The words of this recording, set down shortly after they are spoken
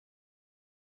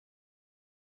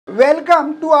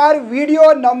Welcome to our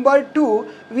video number 2.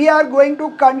 We are going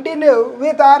to continue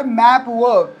with our map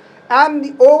work,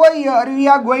 and over here we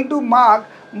are going to mark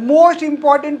most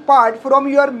important part from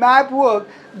your map work,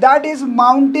 that is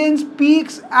mountains,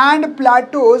 peaks and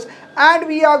plateaus, and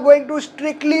we are going to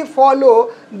strictly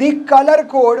follow the color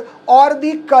code or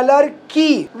the color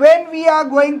key. When we are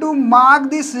going to mark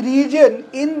this region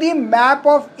in the map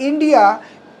of India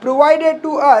provided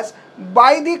to us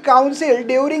by the council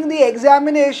during the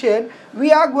examination,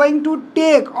 we are going to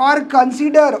take or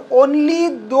consider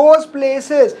only those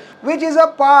places which is a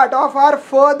part of our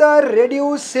further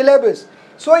reduced syllabus.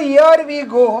 So here we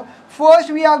go.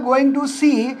 First we are going to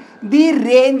see the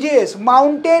ranges,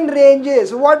 mountain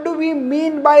ranges. What do we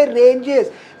mean by ranges?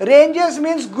 Ranges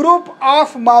means group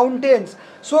of mountains.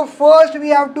 So first we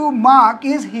have to mark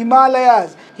is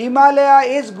Himalayas. Himalaya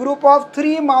is group of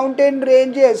 3 mountain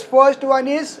ranges. First one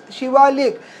is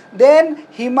Shivalik, then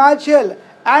Himachal,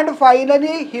 and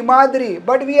finally Himadri.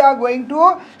 But we are going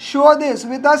to show this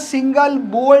with a single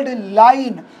bold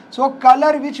line. So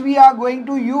color which we are going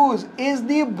to use is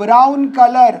the brown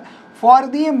color for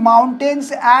the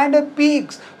mountains and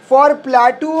peaks. For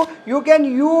plateau, you can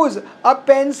use a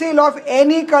pencil of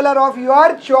any color of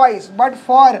your choice. But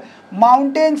for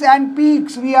mountains and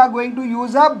peaks, we are going to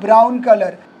use a brown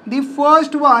color. The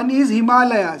first one is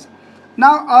Himalayas.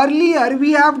 Now earlier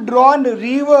we have drawn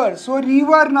rivers. So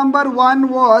river number 1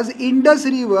 was Indus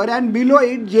River and below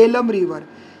it Jhelum River.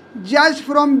 Just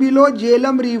from below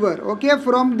Jhelum River, okay,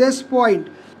 from this point.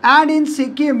 And in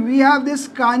Sikkim we have this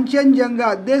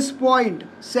Kanchenjunga, this point,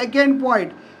 second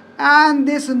point. And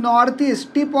this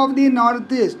northeast, tip of the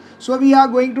northeast. So we are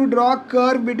going to draw a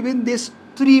curve between these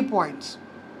 3 points.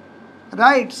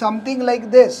 Right, something like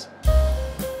this.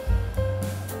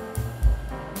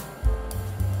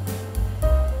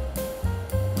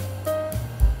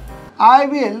 I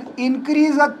will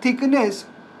increase the thickness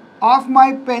of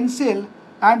my pencil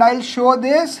and I'll show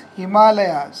this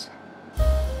Himalayas.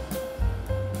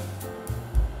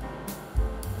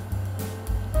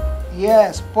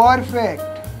 Yes, perfect.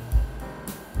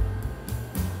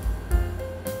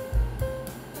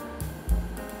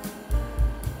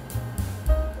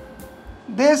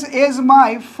 This is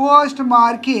my first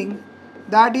marking,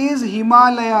 that is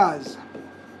Himalayas,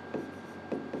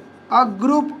 a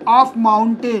group of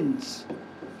mountains,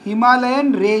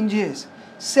 Himalayan ranges.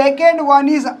 Second one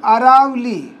is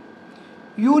Aravalli.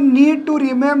 You need to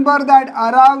remember that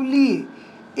Aravalli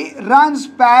runs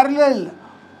parallel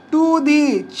to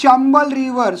the Chambal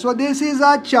River. So this is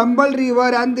a Chambal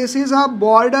River and this is a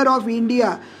border of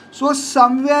India. So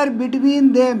somewhere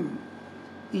between them,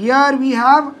 here we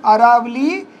have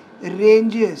Aravalli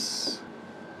ranges.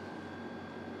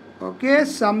 Okay,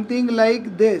 something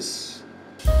like this.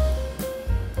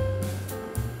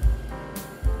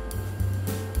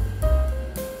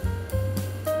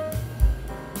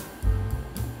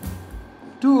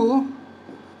 To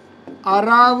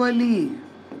Aravalli.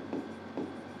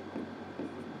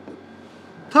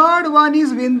 Third one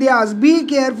is Vindhyas. Be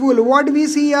careful. What we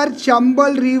see here,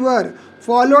 Chambal River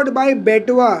followed by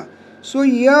Betwa. So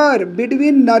here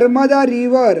between Narmada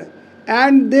River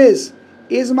and this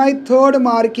is my third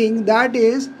marking, that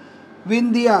is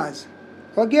Vindhyas.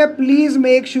 Okay, please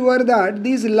make sure that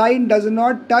this line does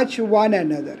not touch one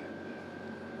another.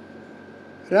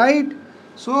 Right?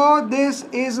 So this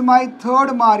is my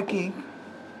third marking,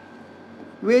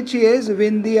 which is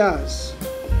Vindhyas.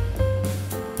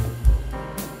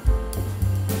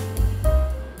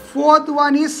 Fourth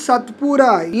one is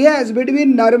Satpura. Yes,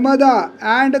 between Narmada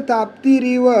and Tapti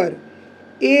River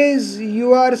is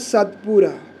your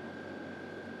Satpura.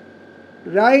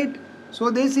 Right? So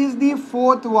this is the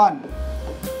fourth one.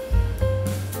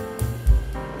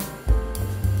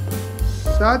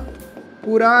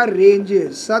 Satpura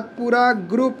ranges. Satpura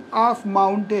group of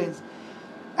mountains.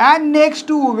 And next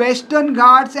to Western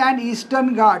Ghats and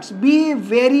Eastern Ghats. Be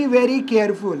very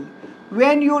careful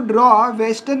when you draw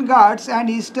Western Ghats and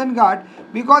Eastern Ghats,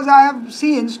 because I have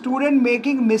seen student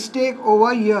making mistake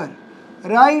over here.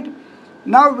 Right?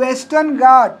 Now Western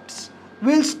Ghats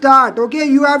will start, okay,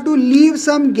 you have to leave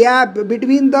some gap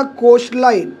between the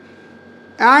coastline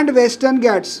and Western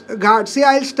Ghats. Say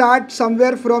I'll start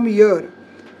somewhere from here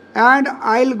and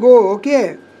I'll go,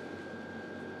 okay.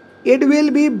 It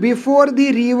will be before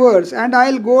the rivers and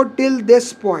I'll go till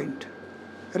this point.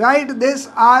 Right, these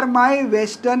are my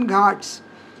Western Ghats.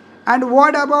 And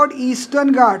what about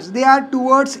Eastern Ghats? They are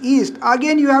towards east.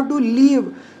 Again you have to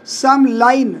leave some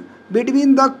line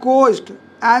between the coast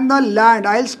and the land.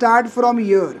 I'll start from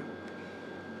here.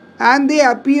 and they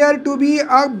appear to be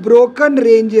a broken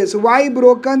ranges. Why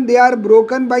broken? They are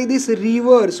broken by this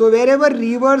river. So wherever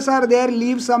rivers are there,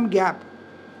 leave some gap.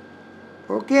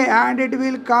 Okay, and it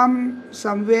will come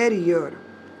somewhere here,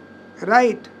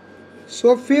 right?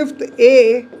 So 5th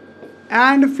A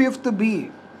and 5th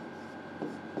B.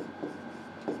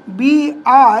 B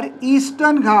are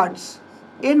Eastern Ghats.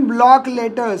 In block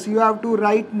letters you have to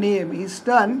write name,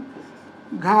 Eastern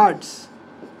Ghats.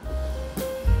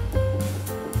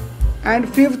 And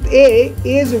 5th A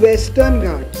is Western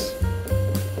Ghats.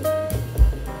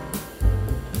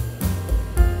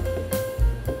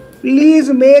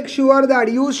 Please make sure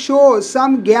that you show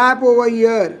some gap over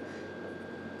here.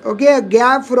 Okay, a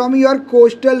gap from your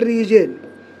coastal region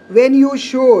when you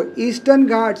show Eastern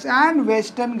Ghats and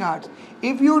Western Ghats.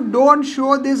 If you don't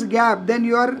show this gap, then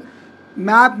your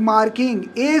map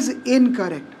marking is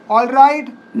incorrect.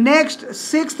 Alright, next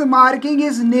 6th marking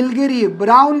is Nilgiri,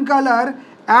 brown color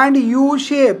and U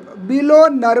shape below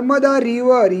Narmada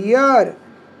river. Here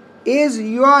is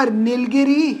your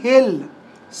Nilgiri hill,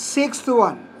 6th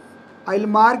one. I'll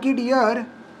mark it here,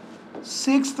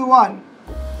 6th one.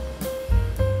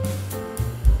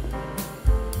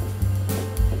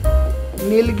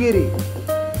 Nilgiri.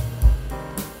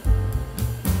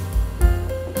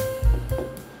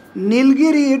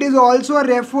 Nilgiri, it is also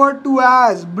referred to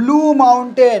as Blue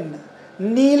Mountain.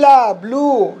 Nila,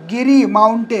 blue, Giri,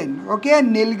 mountain. Okay,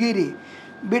 Nilgiri.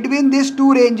 Between these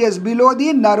two ranges below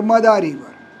the Narmada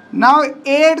river. Now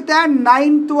 8th and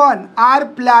 9th one are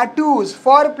plateaus.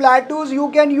 For plateaus you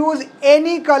can use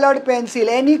any colored pencil,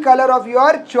 any color of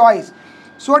your choice.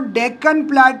 So Deccan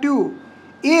Plateau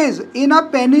is in a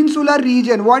peninsular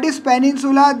region. What is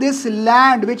peninsula? This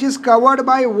land which is covered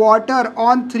by water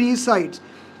on 3 sides.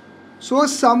 So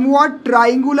somewhat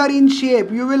triangular in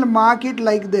shape, you will mark it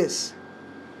like this.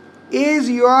 Is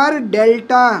your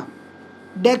delta,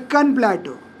 Deccan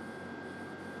Plateau.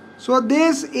 So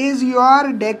this is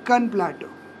your Deccan Plateau.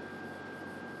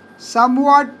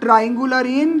 Somewhat triangular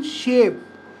in shape.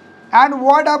 And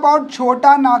what about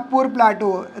Chota Nagpur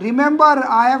Plateau? Remember,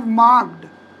 I have marked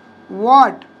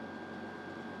what?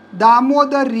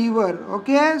 Damodar river.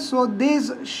 Okay, so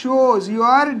this shows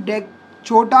your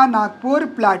Chota Nagpur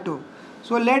Plateau.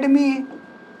 So let me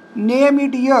name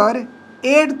it here,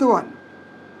 8th one.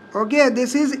 Okay,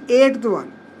 this is 8th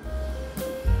one.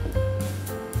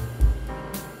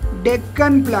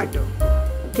 Deccan Plateau,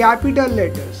 capital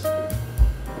letters.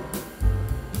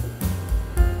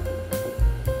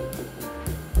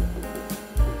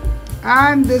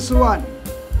 And this one,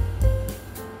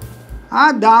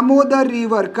 Damodar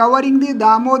river, covering the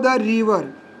Damodar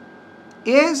river,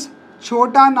 is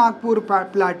Chota Nagpur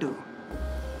Plateau.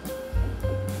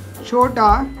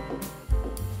 Chota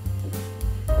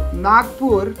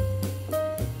Nagpur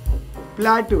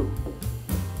Plateau.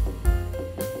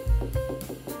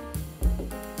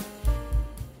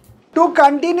 To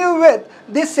continue with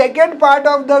the second part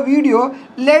of the video,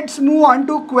 let's move on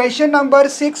to question number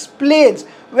 6, plains.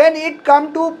 When it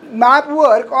comes to map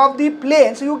work of the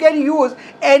plains, you can use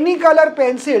any color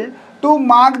pencil to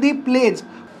mark the plains.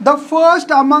 The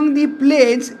first among the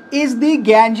plains is the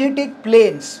Gangetic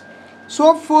Plains.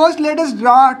 So first let us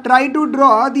try to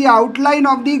draw the outline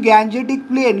of the Gangetic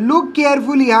Plain. Look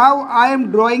carefully how I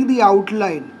am drawing the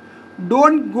outline.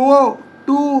 Don't go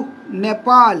to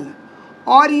Nepal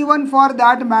or even for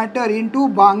that matter into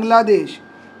Bangladesh.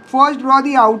 First draw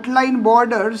the outline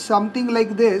border, something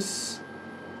like this.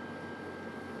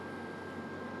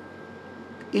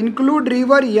 Include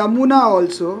river Yamuna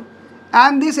also,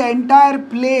 and this entire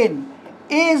plain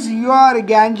is your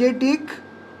Gangetic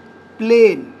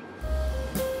Plain.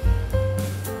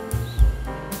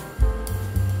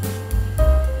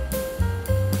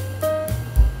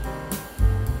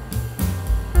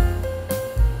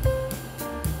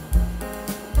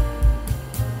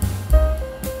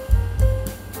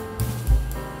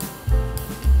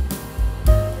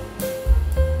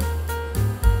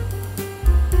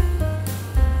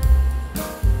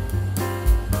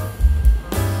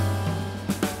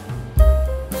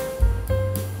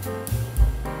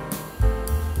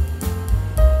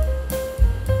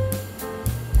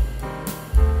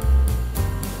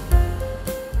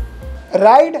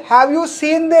 Right? Have you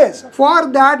seen this? For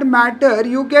that matter,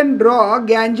 you can draw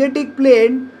Gangetic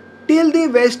Plain till the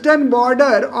western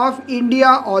border of India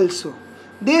also.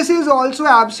 This is also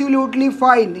absolutely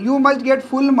fine. You must get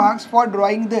full marks for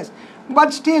drawing this.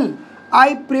 But still,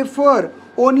 I prefer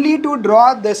only to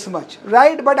draw this much,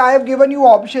 right? But I have given you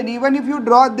option. Even if you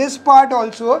draw this part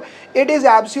also, it is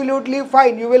absolutely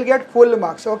fine. You will get full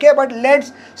marks, okay? But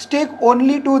let's stick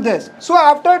only to this. So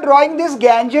after drawing this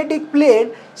Gangetic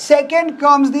plain, second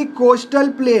comes the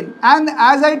coastal plain. And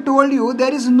as I told you,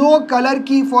 there is no color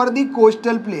key for the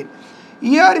coastal plain.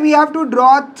 Here we have to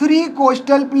draw three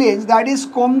coastal plains, that is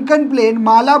Konkan plain,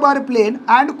 Malabar plain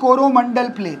and Coromandel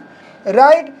plain,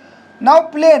 right? Now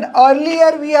plain,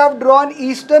 earlier we have drawn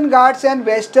Eastern Ghats and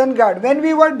Western Ghats. When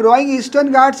we were drawing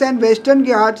Eastern Ghats and Western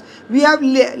Ghats, we have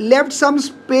left some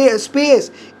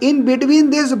space in between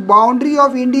this boundary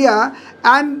of India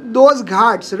and those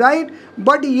Ghats, right?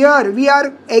 But here we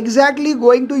are exactly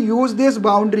going to use this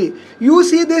boundary. You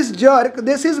see this jerk,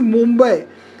 this is Mumbai.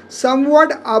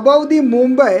 Somewhat above the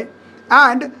Mumbai,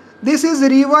 and this is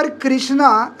river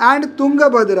Krishna and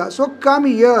Tungabhadra. So come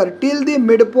here till the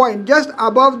midpoint, just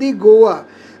above the Goa.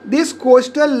 This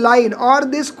coastal line or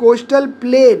this coastal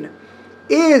plain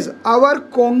is our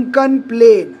Konkan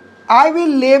plain. I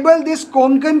will label this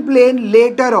Konkan plain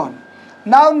later on.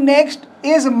 Now next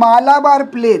is Malabar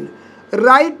plain,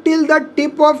 right till the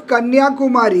tip of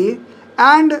Kanyakumari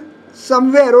and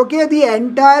somewhere, okay, the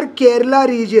entire Kerala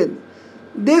region.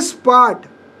 This part,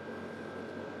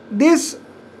 this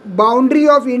boundary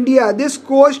of India, this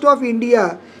coast of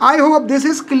India, I hope this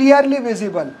is clearly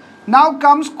visible. Now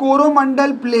comes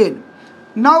Coromandel plain.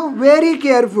 Now very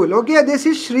careful, okay, this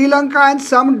is Sri Lanka and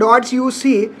some dots you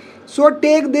see. So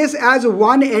take this as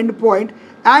one end point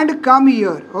and come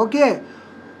here, okay.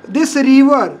 This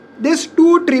river, these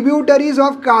two tributaries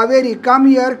of Kaveri, come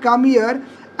here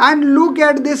and look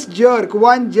at this jerk,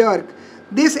 one jerk.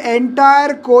 This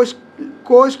entire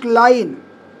coastline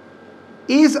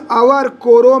is our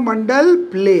Coromandel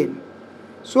plain.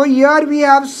 So here we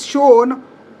have shown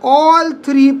all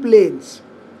three plains.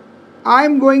 I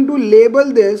am going to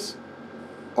label this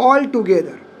all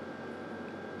together,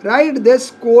 right?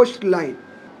 This coastline.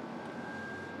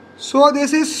 So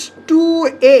this is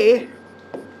 2A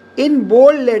in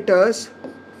bold letters,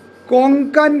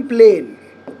 Konkan plain.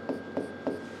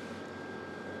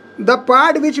 The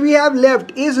part which we have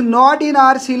left is not in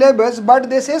our syllabus, but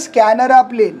this is Canara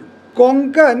plain.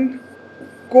 Konkan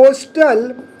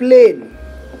coastal plain.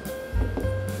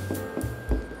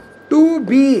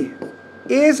 2B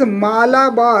is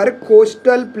Malabar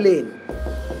coastal plain.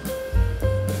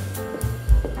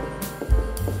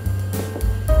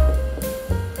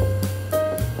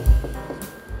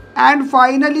 And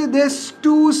finally this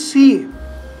 2C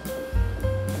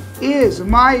is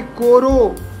my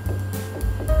Coromandel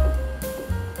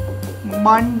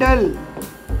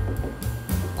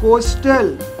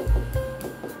coastal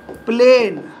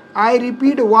plain. I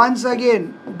repeat once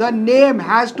again, the name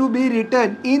has to be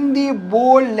written in the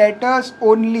bold letters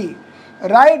only,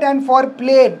 right? And for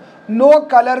plain, no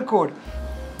color code.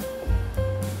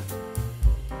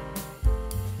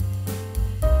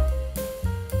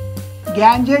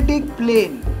 Gangetic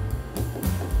plain.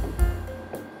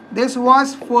 This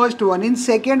was first one. In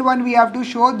second one we have to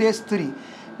show these three.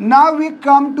 Now we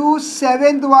come to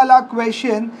seventh wala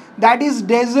question, that is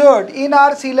desert. In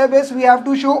our syllabus we have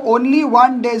to show only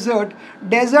one desert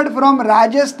from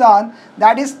Rajasthan,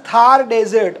 that is Thar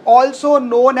desert, also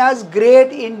known as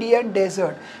Great Indian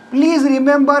Desert. Please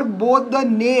remember both the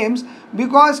names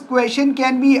because question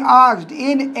can be asked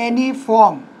in any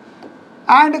form.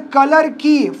 And color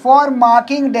key for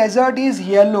marking desert is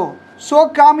yellow. So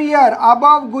come here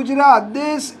above Gujarat,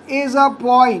 this is a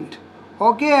point,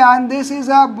 okay, and this is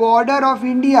a border of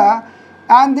India,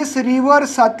 and this river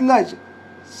Satluj,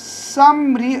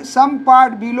 some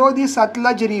part below the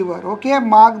Satluj river, okay,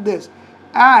 mark this,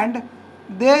 and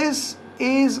this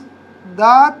is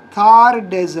the Thar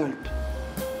desert,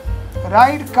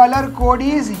 right? Color code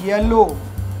is yellow.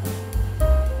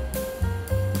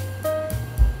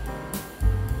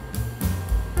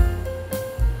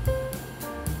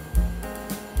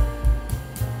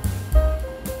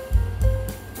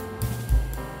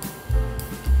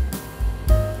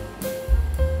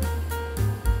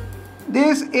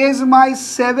 This is my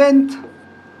seventh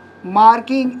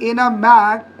marking in a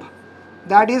map,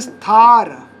 that is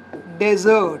Thar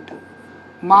desert.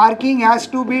 Marking has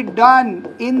to be done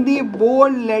in the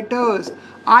bold letters.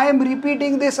 I am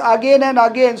repeating this again and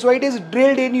again, so it is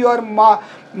drilled in your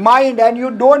mind and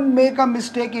you don't make a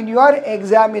mistake in your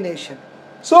examination.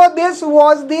 So this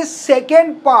was the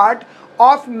second part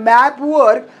of map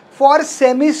work for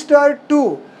semester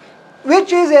 2,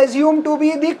 which is assumed to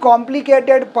be the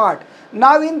complicated part.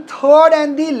 Now in third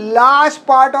and the last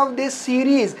part of this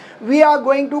series, we are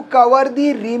going to cover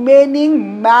the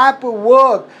remaining map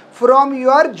work from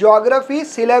your geography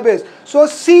syllabus. So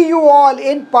see you all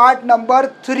in part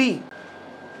number 3.